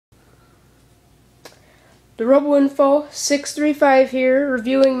The Robo Info 635 here,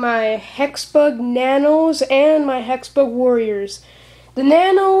 reviewing my Hexbug Nanos and my Hexbug Warriors. The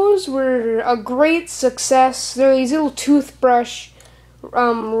Nanos were a great success. They're these little toothbrush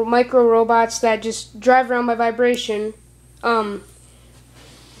micro robots that just drive around by vibration.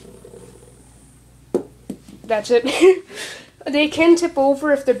 That's it. They can tip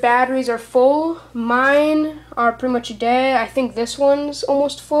over if their batteries are full. Mine are pretty much dead. I think this one's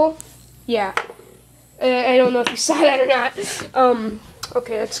almost full. Yeah. I don't know if you saw that or not.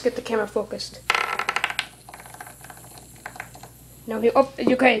 Okay, let's get the camera focused. Now, oh,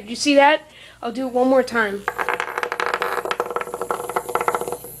 okay, did you see that? I'll do it one more time.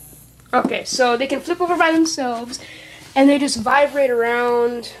 Okay, so they can flip over by themselves, and they just vibrate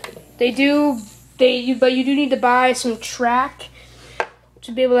around. But you do need to buy some track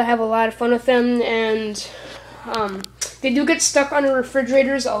to be able to have a lot of fun with them, and they do get stuck under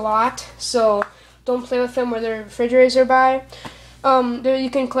refrigerators a lot, so don't play with them where their refrigerators are by. There you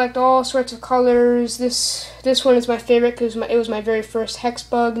can collect all sorts of colors. This one is my favorite because it was my very first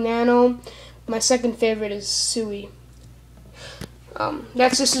Hexbug Nano. My second favorite is Suey.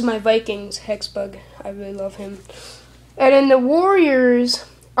 This is my Vikings Hexbug. I really love him. And then the Warriors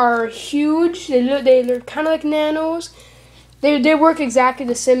are huge. They're kind of like Nanos. They work exactly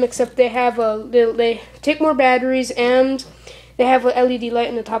the same, except they have they take more batteries, and they have an LED light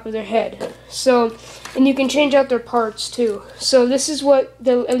on the top of their head. So, and you can change out their parts too. So this is what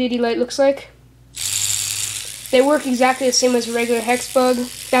the LED light looks like. They work exactly the same as a regular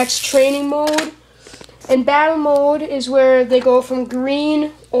Hexbug. That's training mode. And battle mode is where they go from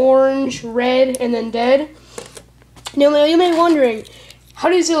green, orange, red, and then dead. Now you may be wondering, how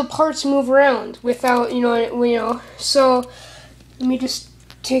do these little parts move around without, so let me just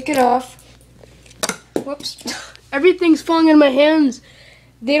take it off. Whoops. Everything's falling in my hands.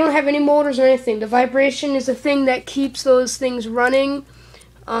 They don't have any motors or anything. The vibration is the thing that keeps those things running.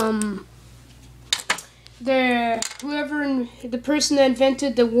 The person that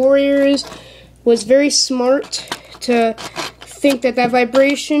invented the Warriors was very smart to think that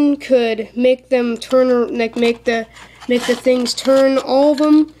vibration could make them turn, make the things turn. All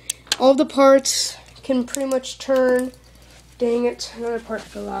the parts can pretty much turn. Dang it, another part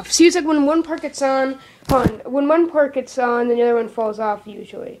fell off. See, it's like when one part gets on, when one part gets on, then the other one falls off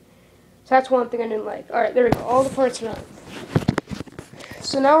usually. So that's one thing I didn't like. Alright, there we go. All the parts are on.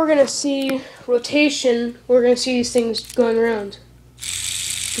 So now we're going to see rotation. We're going to see these things going around.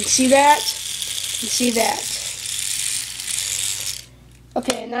 You can see that. You can see that.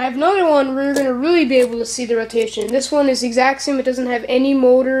 Okay, now I have another one where you're going to really be able to see the rotation. This one is the exact same. It doesn't have any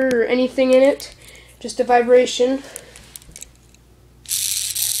motor or anything in it. Just a vibration.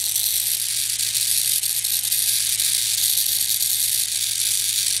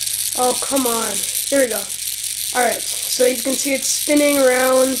 Oh, come on. There we go. Alright, so you can see it's spinning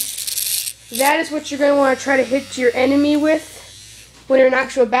around. That is what you're going to want to try to hit your enemy with when you're in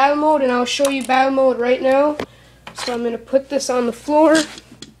actual battle mode, and I'll show you battle mode right now. So I'm going to put this on the floor.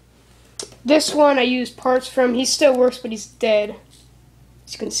 This one I used parts from. He still works, but he's dead.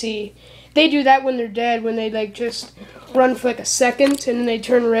 As you can see. They do that when they're dead, when they just run for like a second, and then they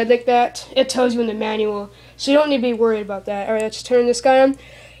turn red like that. It tells you in the manual. So you don't need to be worried about that. Alright, let's turn this guy on.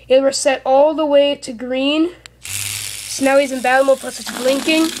 It was set all the way to green. So now he's in battle mode, plus it's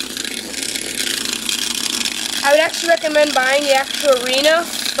blinking. I would actually recommend buying the actual arena,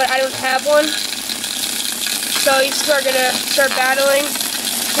 but I don't have one. So you are going to start battling.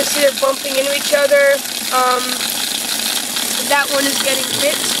 Just see they're bumping into each other. That one is getting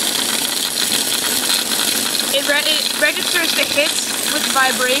hit. It registers the hits with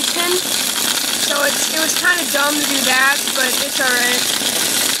vibration. So it was kind of dumb to do that, but it's alright.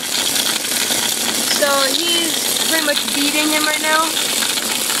 So he's pretty much beating him right now.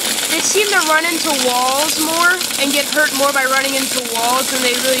 They seem to run into walls more and get hurt more by running into walls than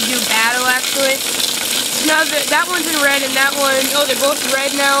they really do battle, actually. So now that one's in red and that one, oh, they're both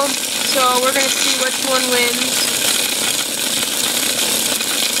red now. So we're going to see which one wins.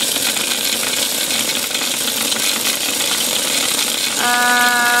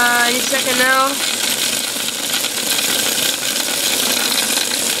 Any second now.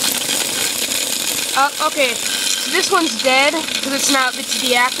 Okay, so this one's dead because it's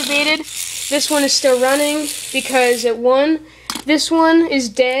deactivated. This one is still running because it won. This one is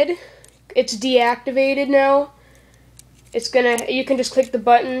dead. It's deactivated now. You can just click the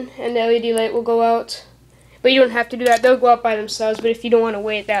button and the LED light will go out. But you don't have to do that. They'll go out by themselves, but if you don't want to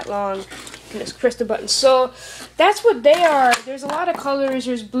wait that long, you can just press the button. So that's what they are. There's a lot of colors.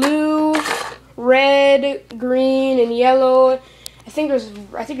 There's blue, red, green, and yellow. I think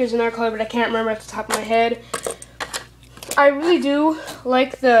there's another color, but I can't remember off the top of my head. I really do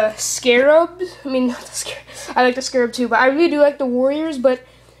like the Scarabs. I mean, not the Scarab. I like the Scarab too, but I really do like the Warriors. But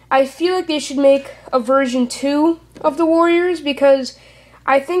I feel like they should make a version 2 of the Warriors, because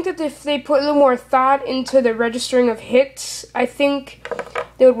I think that if they put a little more thought into the registering of hits, I think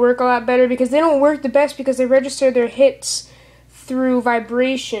they would work a lot better, because they don't work the best because they register their hits through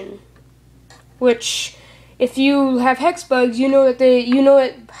vibration, which, if you have Hexbugs, you know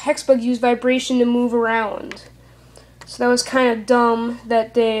that Hexbugs use vibration to move around. So that was kind of dumb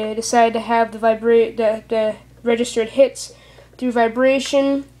that they decided to have the registered hits through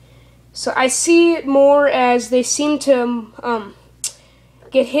vibration. So I see it more as they seem to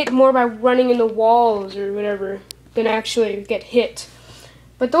get hit more by running in the walls or whatever than actually get hit.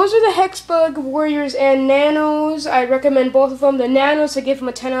 But those are the Hexbug, Warriors, and Nanos. I recommend both of them. The Nanos, I give them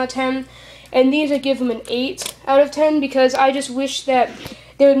a 10 out of 10. And these, I give them an 8 out of 10, because I just wish that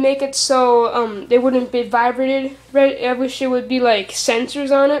they would make it so they wouldn't be vibrated. I wish it would be like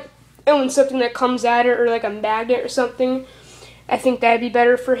sensors on it. And when something that comes at it, or like a magnet or something, I think that would be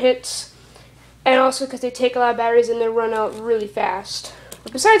better for hits. And also because they take a lot of batteries and they run out really fast.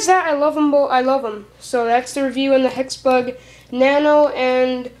 But besides that, I love them both. I love them. So that's the review on the Hexbug Nano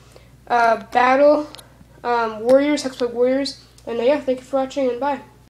and Battle Warriors, Hexbug Warriors. And yeah, thank you for watching, and bye.